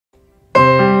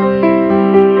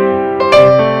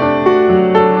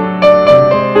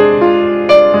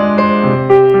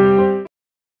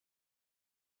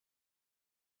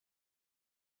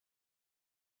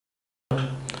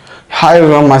Hi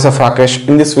everyone, myself Rakesh.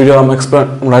 In this video, I'm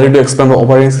ready to explain the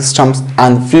operating systems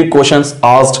and few questions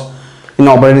asked in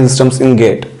operating systems in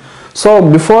GATE. So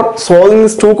before solving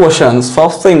these two questions,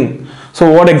 first thing, so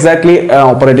what exactly an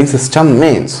operating system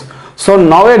means? So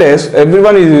nowadays,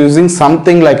 everyone is using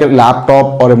something like a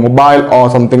laptop or a mobile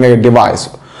or something like a device.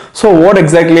 So what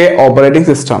exactly an operating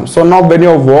system? So now when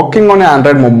you're working on an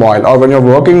Android mobile, or when you're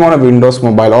working on a Windows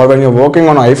mobile, or when you're working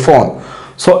on an iPhone,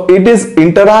 so it is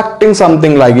interacting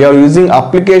something like you're using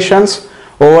applications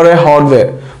over a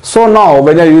hardware. So now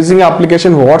when you're using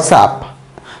application WhatsApp,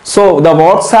 so the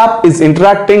WhatsApp is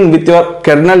interacting with your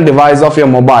kernel device of your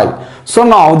mobile. So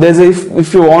now there's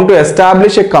if you want to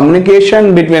establish a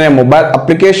communication between a mobile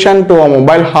application to a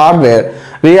mobile hardware,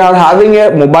 we are having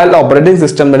a mobile operating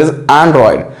system, that is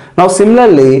Android. Now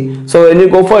similarly, so when you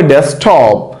go for a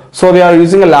desktop, so we are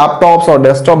using a laptops or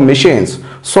desktop machines.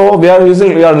 So we are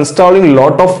installing a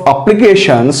lot of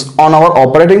applications on our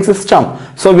operating system.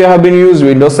 So we have been used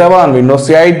Windows 7, Windows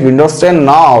 8, Windows 10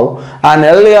 now, and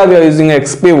earlier we are using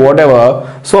XP,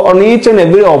 whatever. So on each and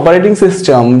every operating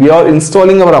system, we are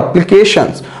installing our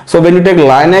applications. So when you take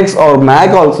Linux or Mac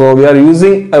also, we are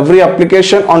using every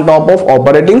application on top of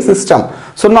operating system.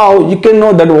 So now you can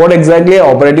know that what exactly an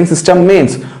operating system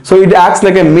means. So it acts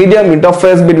like a medium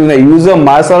interface between the user,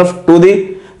 myself,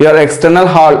 to your external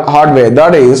hardware.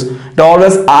 That is, it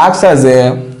always acts as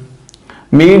a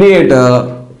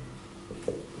mediator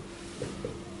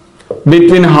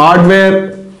between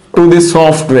hardware to the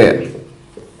software.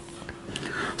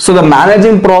 So the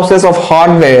managing process of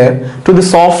hardware to the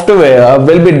software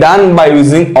will be done by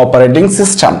using operating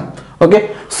system.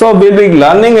 Okay, so we'll be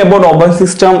learning about operating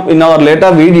system in our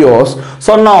later videos.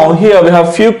 So now here we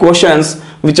have few questions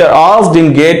which are asked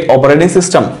in GATE operating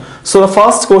system. So the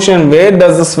first question, where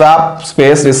does the swap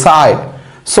space reside?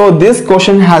 So this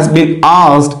question has been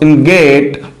asked in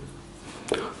GATE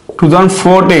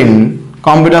 2014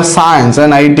 Computer Science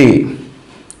and IT.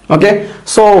 Okay,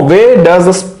 so where does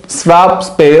the swap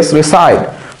space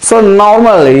reside? So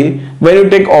normally when you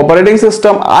take operating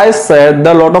system, I said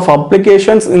there are a lot of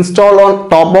applications installed on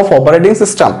top of operating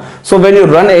system. So when you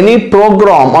run any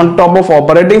program on top of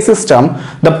operating system,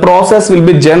 the process will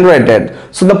be generated.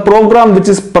 So the program which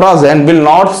is present will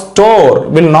not store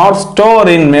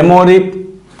in memory,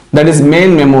 that is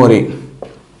main memory.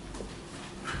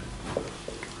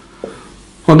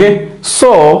 Okay,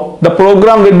 so the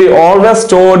program will be always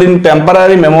stored in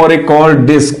temporary memory called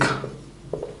disk.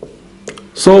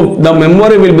 So the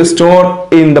memory will be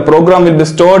stored in, the program will be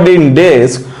stored in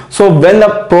disk. So when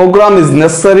the program is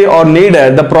necessary or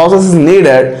needed, the process is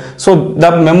needed, so the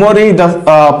memory, the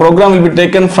program will be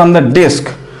taken from the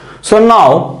disk. So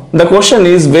now the question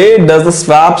is, where does the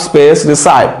swap space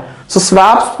reside? So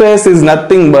swap space is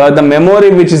nothing but the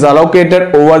memory which is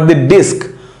allocated over the disk.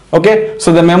 Okay,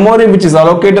 so the memory which is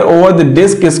allocated over the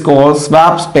disk is called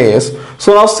swap space.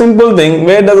 So now simple thing,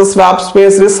 where does the swap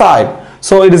space reside?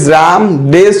 So it is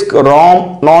RAM, disk,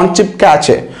 ROM, non-chip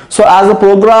cache. So as the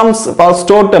programs are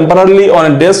stored temporarily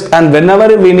on a disk, and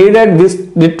whenever we need it,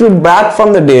 we retrieve back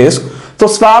from the disk. So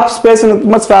swap space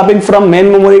is swapping from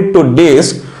main memory to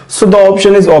disk. So the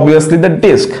option is obviously the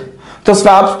disk. So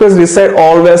swap space reside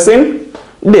always in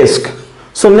disk.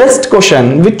 So next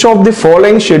question, which of the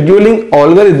following scheduling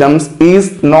algorithms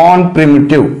is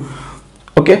non-primitive?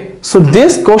 Okay, so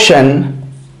this question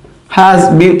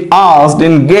has been asked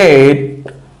in GATE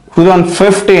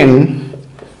 2015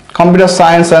 Computer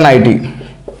Science and IT.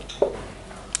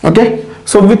 Okay,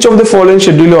 so which of the following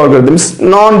scheduling algorithms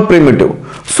non-primitive?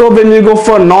 So when we go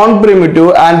for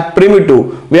non-primitive and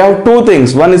primitive, we have two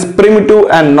things. One is primitive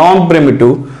and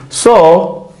non-primitive.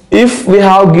 So if we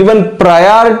have given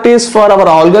priorities for our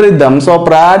algorithms or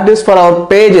priorities for our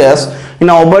pages in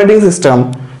our operating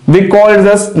system, we call it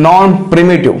as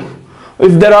non-primitive.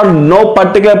 If there are no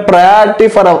particular priority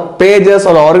for our pages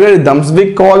or algorithms,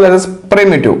 we call it as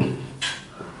primitive.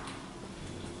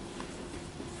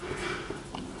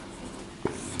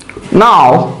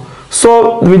 Now,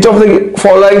 so which of the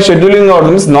following scheduling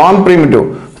algorithms is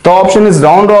non-primitive? The option is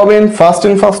round robin, first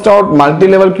in first out,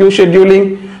 multi-level queue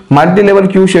scheduling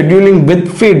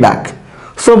with feedback.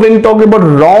 So when you talk about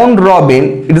round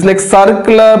robin, it is like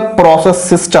circular process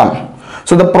system.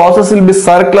 So the process will be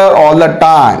circular all the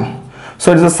time.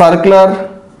 So it is a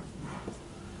circular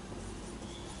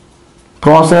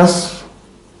process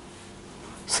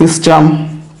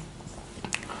system.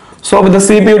 So with the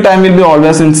CPU time will be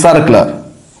always in circular.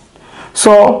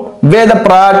 So where the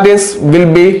priorities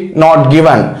will be not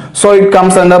given, so it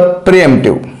comes under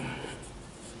preemptive.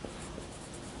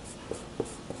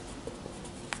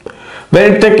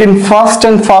 When you take in first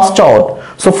and first out,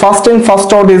 so first in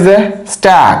first out is a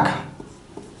stack.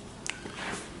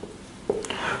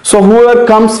 So whoever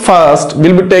comes first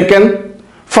will be taken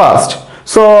first.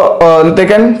 So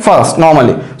taken first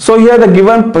normally. So here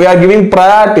we are giving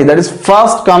priority, that is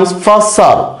first comes first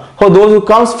serve. So those who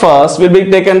comes first will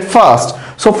be taken first.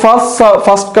 So first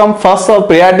come first serve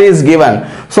priority is given.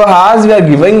 So as we are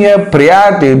giving a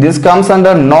priority, this comes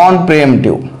under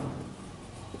non-preemptive.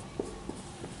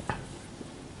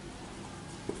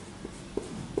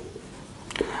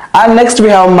 And next we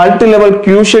have multi-level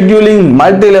queue scheduling,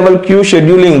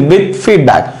 with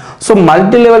feedback. So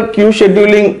multi-level queue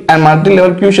scheduling and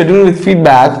multi-level queue scheduling with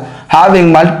feedback,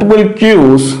 having multiple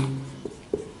queues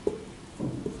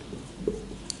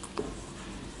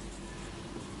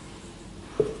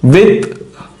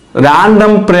with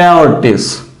random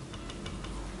priorities.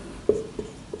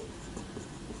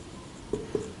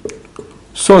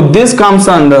 So this comes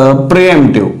under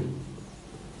preemptive.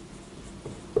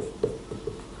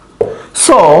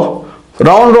 So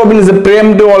round robin is a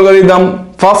preemptive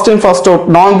algorithm, first in first out,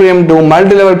 non-preemptive,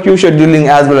 multi-level queue scheduling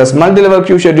as well as multi-level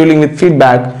queue scheduling with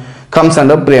feedback comes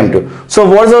under preemptive. So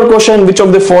what is our question? Which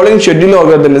of the following schedule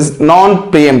algorithm is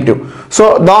non-preemptive?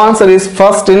 So the answer is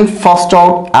first in first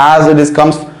out, as it is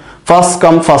comes first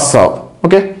come first serve.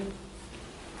 Okay.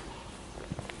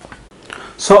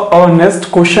 So our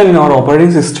next question in our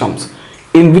operating systems,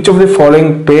 in which of the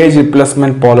following page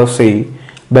replacement policy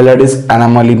Ballard's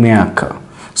anomaly may occur?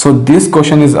 So this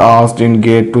question is asked in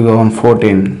GATE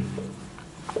 2014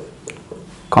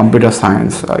 Computer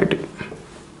Science IT.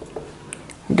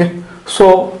 Okay,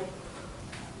 so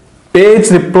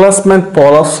page replacement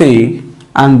policy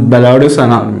and Ballard's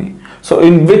anomaly. So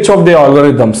in which of the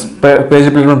algorithms page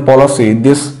replacement policy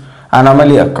this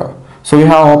anomaly occur? So we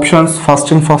have options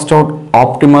first in first out,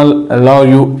 optimal,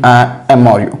 LRU and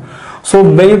MRU. So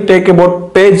when you take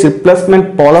about page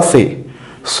replacement policy,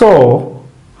 so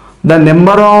the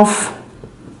number of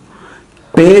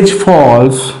page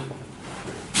faults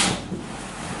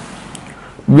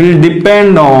will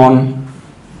depend on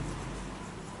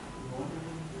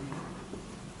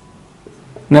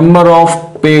number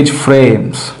of page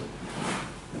frames.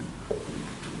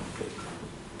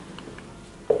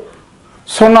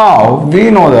 So now we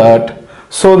know that,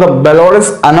 so the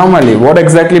Ballard's anomaly, what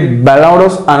exactly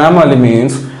Ballard's anomaly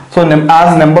means? So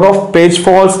as number of page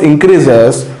faults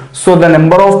increases, so the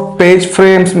number of page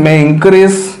frames may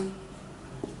increase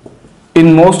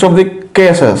in most of the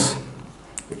cases.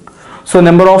 So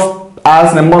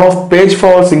as number of page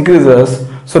faults increases,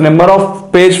 so number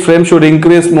of page frames should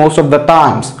increase most of the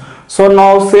times. So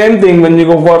now same thing when you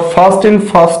go for first in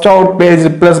first out page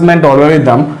replacement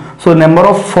algorithm, so number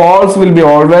of faults will be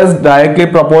always directly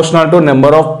proportional to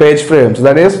number of page frames.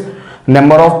 That is,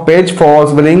 number of page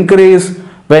faults will increase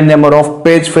when number of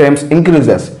page frames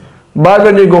increases. But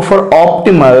when you go for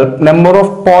optimal, number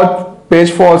of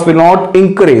page faults will not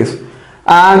increase.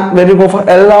 And when you go for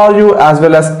LRU as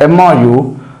well as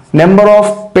MRU, number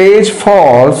of page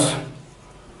faults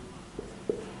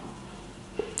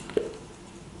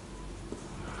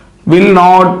will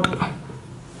not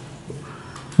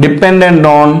dependent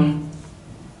on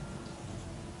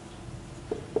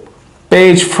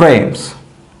page frames.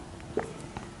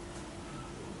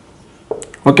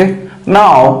 Okay,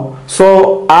 now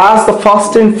so as the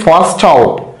first in first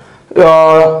out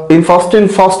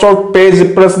page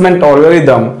replacement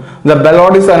algorithm, the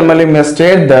Ballard's anomaly may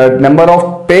state that number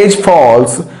of page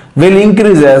faults will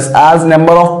increases as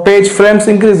number of page frames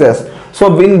increases.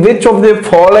 So in which of the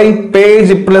following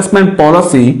page replacement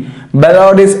policy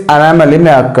Ballard's anomaly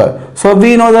may occur? So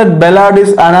we know that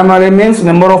Ballard's anomaly means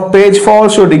number of page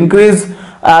faults should increase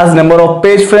as number of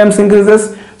page frames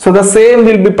increases. So the same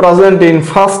will be present in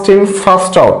first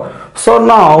out. So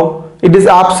now it is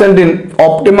absent in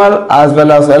optimal as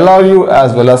well as LRU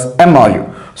as well as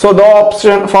MRU. So the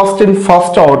option first in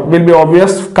first out will be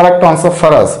obvious correct answer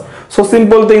for us. So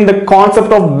simple thing, the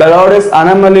concept of Ballard's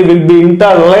anomaly will be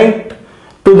interlinked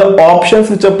to the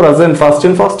options which are present first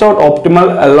in first out,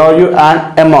 optimal, LRU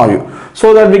and MRU,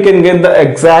 so that we can get the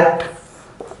exact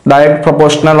direct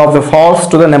proportional of the faults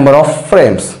to the number of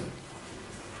frames.